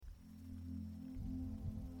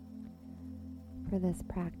For this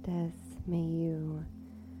practice, may you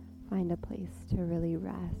find a place to really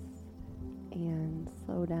rest and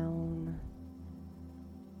slow down.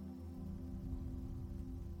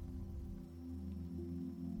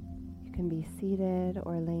 You can be seated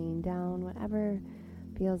or laying down, whatever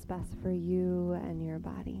feels best for you and your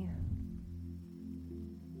body.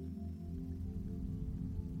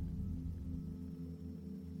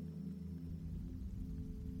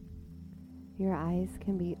 Your eyes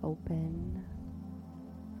can be open,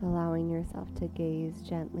 allowing yourself to gaze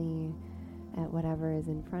gently at whatever is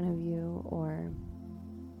in front of you, or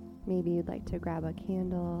maybe you'd like to grab a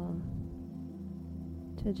candle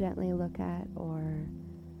to gently look at, or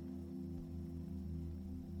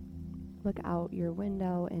look out your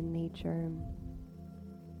window in nature.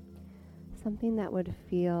 Something that would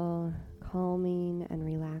feel calming and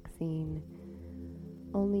relaxing.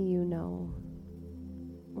 Only you know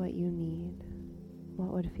what you need,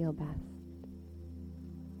 what would feel best.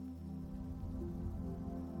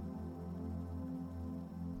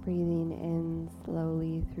 Breathing in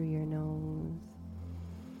slowly through your nose.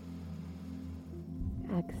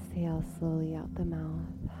 Exhale slowly out the mouth.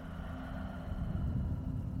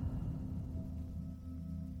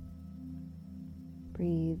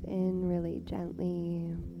 Breathe in really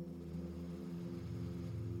gently.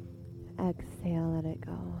 Exhale, let it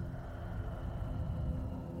go.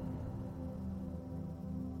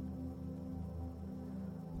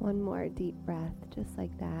 One more deep breath, just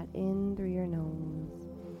like that, in through your nose.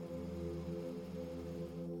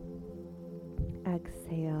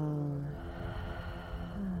 Exhale.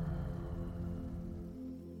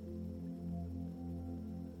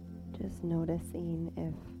 Just noticing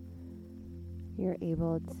if you're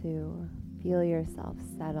able to feel yourself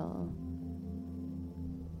settle.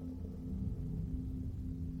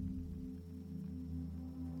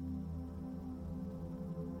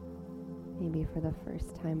 Maybe for the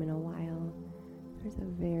first time in a while, there's a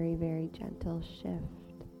very, very gentle shift.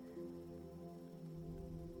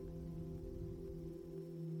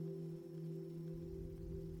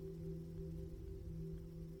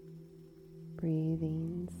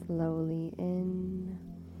 Breathing slowly in.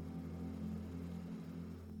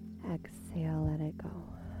 Exhale, let it go.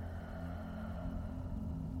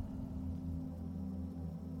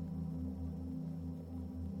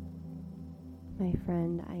 My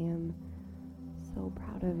friend, I am so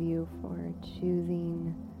proud of you for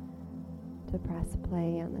choosing to press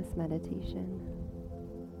play on this meditation.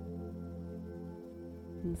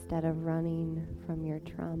 Instead of running from your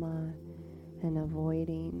trauma and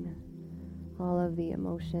avoiding all of the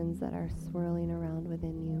emotions that are swirling around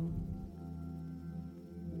within you,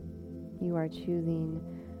 you are choosing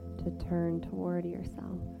to turn toward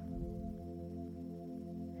yourself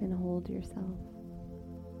and hold yourself.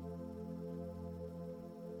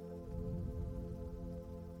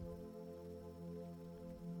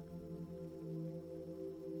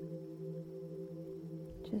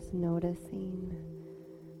 Just noticing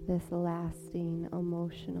this lasting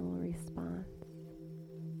emotional response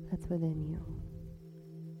that's within you.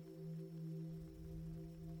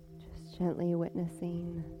 Just gently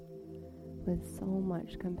witnessing with so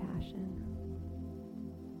much compassion.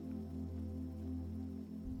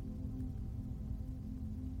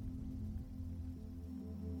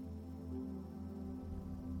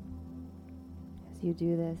 As you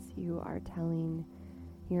do this, you are telling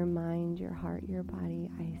your mind, your heart, your body,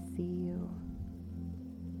 I see you.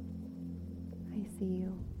 I see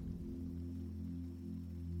you.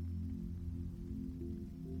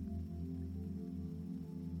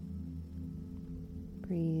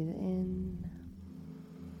 Breathe in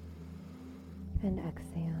and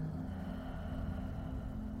exhale.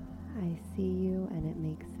 I see you, and it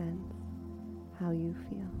makes sense how you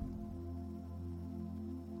feel.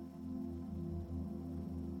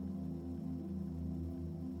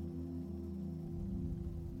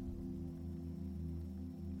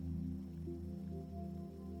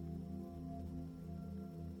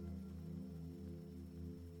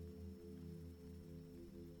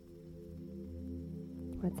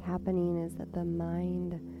 What's happening is that the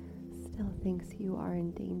mind still thinks you are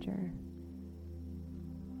in danger.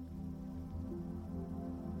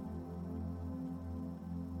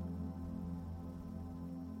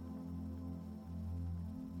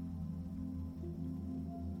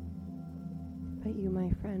 But you,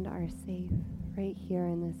 my friend, are safe. Right here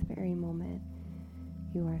in this very moment,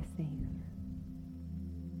 you are safe.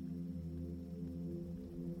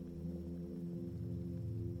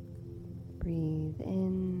 Breathe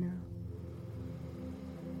in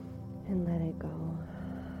and let it go.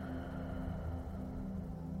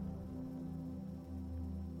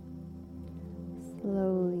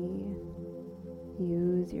 Slowly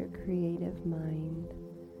use your creative mind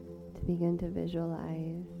to begin to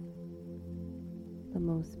visualize the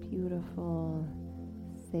most beautiful,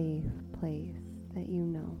 safe place that you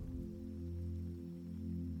know.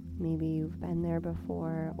 Maybe you've been there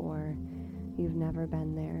before or you've never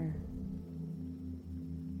been there.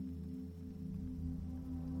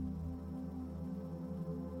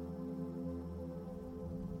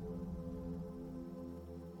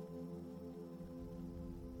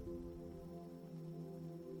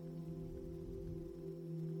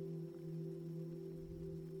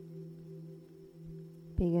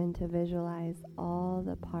 Begin to visualize all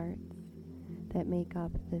the parts that make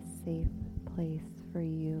up this safe place for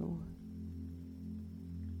you.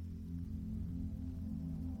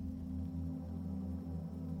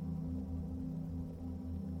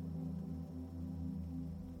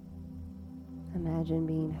 Imagine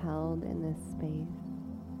being held in this space.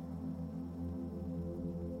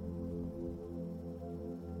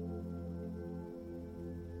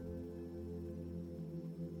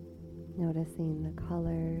 Noticing the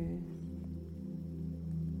colors,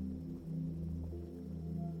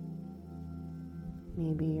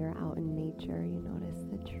 maybe you're out in nature, you notice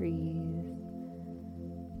the trees,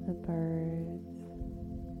 the birds,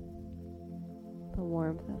 the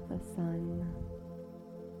warmth of the sun.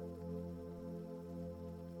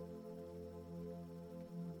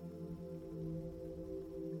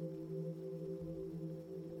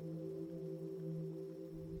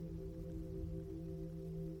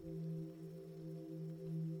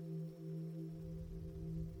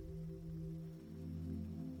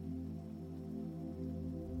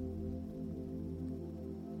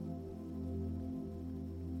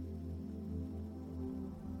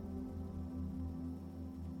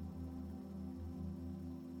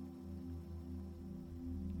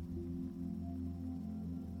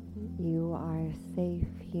 You are safe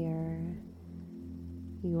here.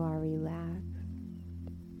 You are relaxed.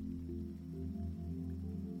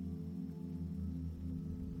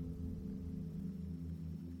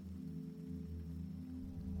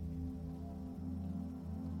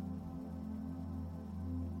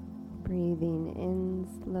 Breathing in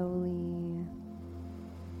slowly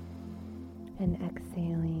and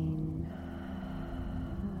exhaling.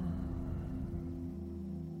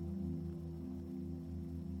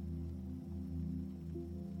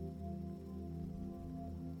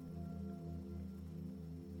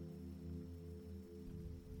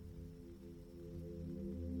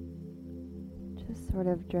 Just sort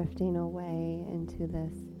of drifting away into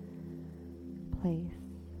this place.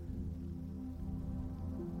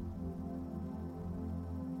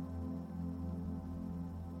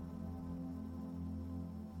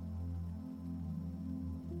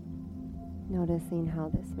 Noticing how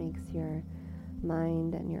this makes your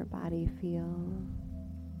mind and your body feel.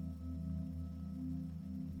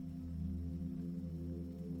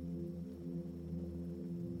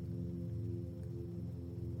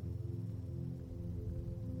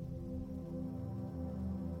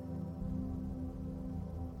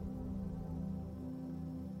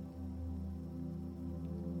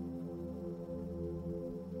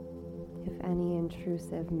 If any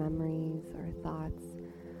intrusive memories or thoughts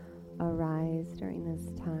arise during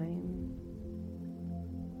this time,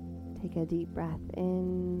 take a deep breath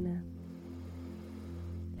in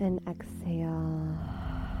and exhale,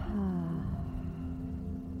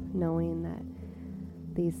 knowing that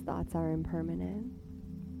these thoughts are impermanent,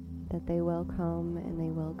 that they will come and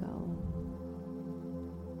they will go.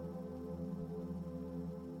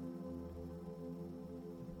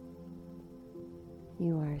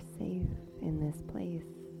 You are safe in this place.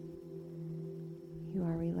 You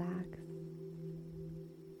are relaxed.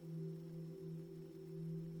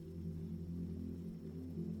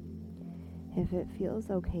 If it feels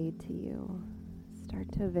okay to you,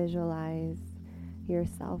 start to visualize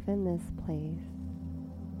yourself in this place,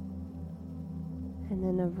 and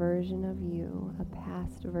then a version of you, a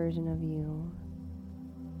past version of you,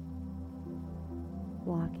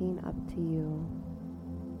 walking up to you.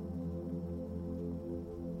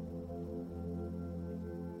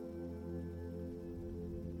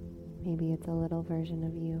 Maybe it's a little version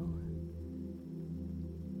of you.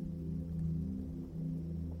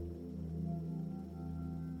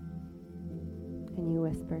 And you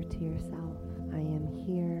whisper to yourself, I am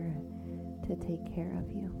here to take care of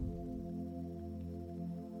you.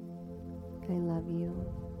 I love you.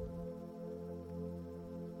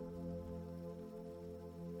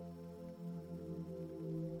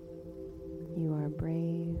 You are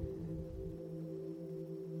brave.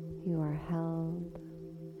 You are held.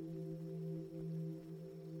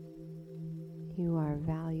 You are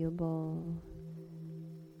valuable.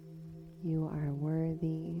 You are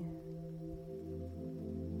worthy.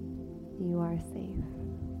 You are safe.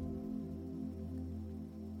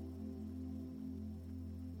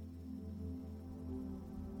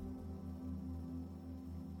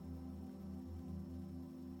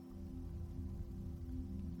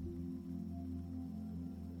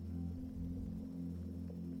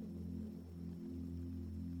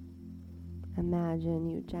 Imagine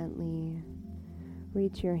you gently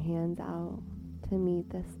reach your hands out to meet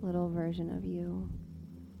this little version of you.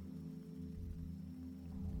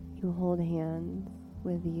 You hold hands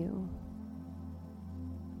with you.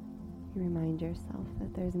 You remind yourself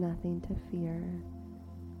that there's nothing to fear,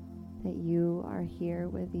 that you are here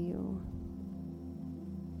with you.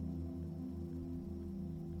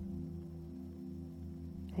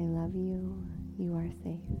 I love you. You are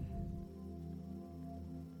safe.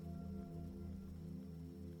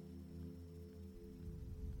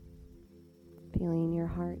 Feeling your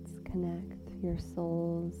hearts connect, your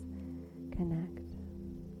souls connect.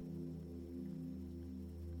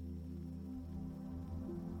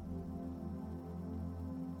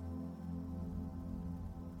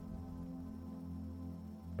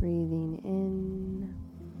 Breathing in.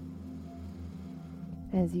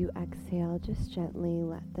 As you exhale, just gently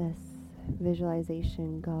let this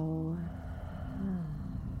visualization go.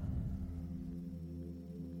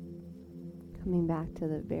 Coming back to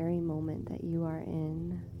the very moment that you are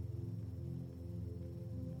in.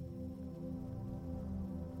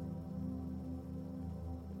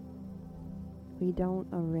 We don't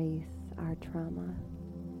erase our trauma.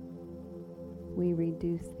 We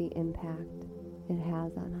reduce the impact it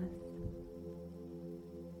has on us.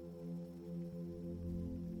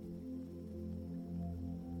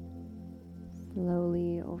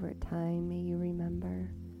 Slowly over time, may you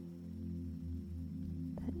remember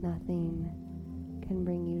that nothing can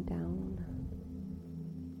bring you down,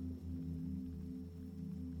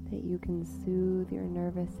 that you can soothe your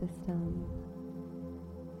nervous system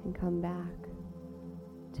and come back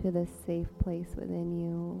to this safe place within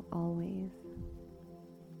you always.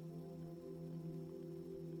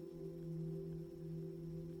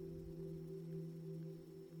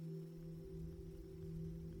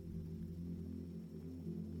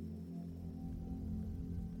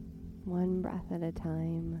 One breath at a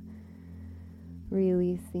time,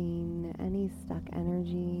 releasing any stuck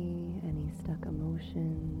energy, any stuck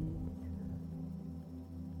emotions.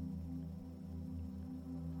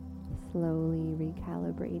 Slowly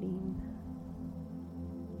recalibrating.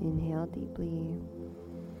 Inhale deeply.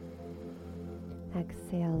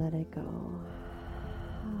 Exhale, let it go.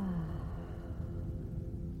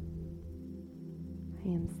 I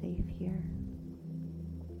am safe here.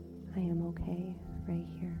 I am okay right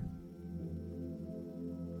here.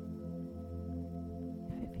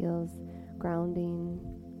 If it feels grounding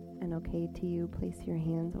and okay to you, place your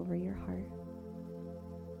hands over your heart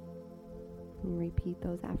and repeat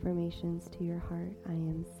those affirmations to your heart. I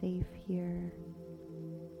am safe here.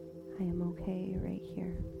 I am okay right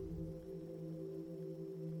here.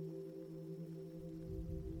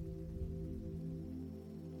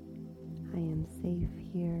 I am safe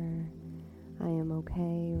here. I am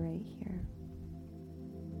okay right here.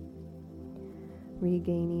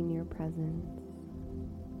 Regaining your presence.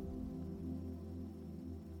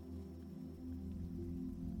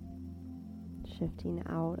 Shifting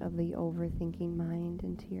out of the overthinking mind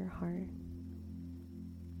into your heart.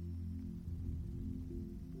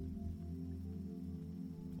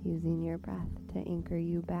 Using your breath to anchor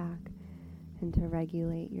you back and to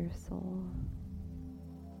regulate your soul.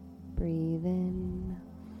 Breathe in.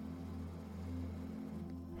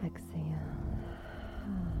 Exhale.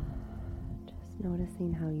 Just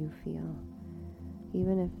noticing how you feel,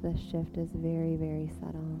 even if the shift is very, very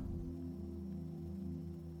subtle.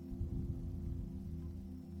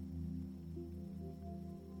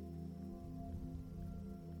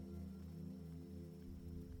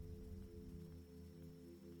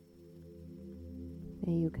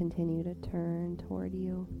 May you continue to turn toward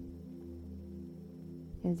you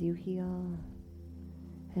as you heal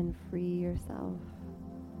and free yourself.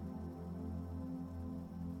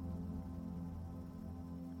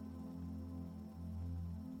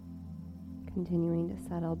 Continuing to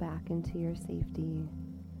settle back into your safety.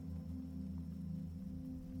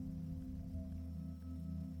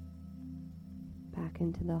 Back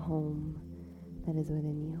into the home that is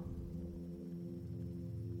within you.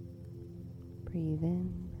 Breathe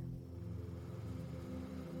in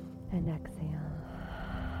and exhale.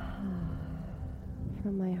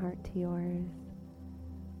 From my heart to yours,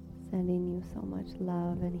 sending you so much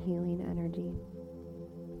love and healing energy.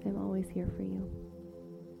 I'm always here for you.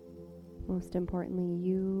 Most importantly,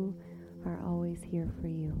 you are always here for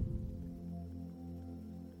you.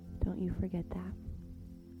 Don't you forget that.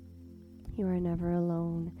 You are never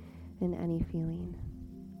alone in any feeling.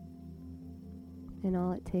 And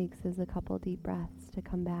all it takes is a couple deep breaths to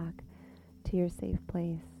come back to your safe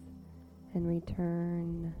place and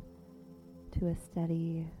return to a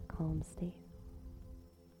steady, calm state.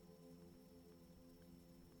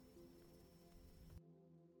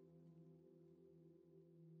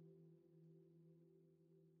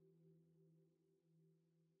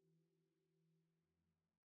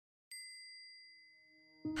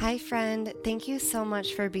 Hi friend, thank you so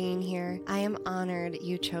much for being here. I am honored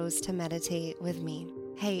you chose to meditate with me.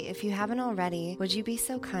 Hey, if you haven't already, would you be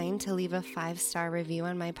so kind to leave a 5-star review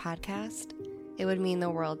on my podcast? It would mean the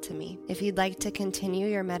world to me. If you'd like to continue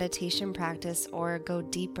your meditation practice or go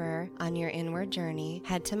deeper on your inward journey,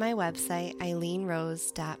 head to my website,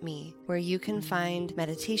 eileenrose.me, where you can find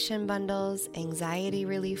meditation bundles, anxiety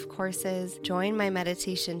relief courses, join my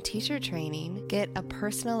meditation teacher training, get a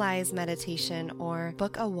personalized meditation, or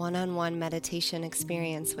book a one-on-one meditation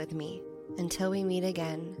experience with me. Until we meet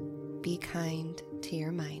again, be kind to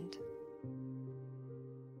your mind.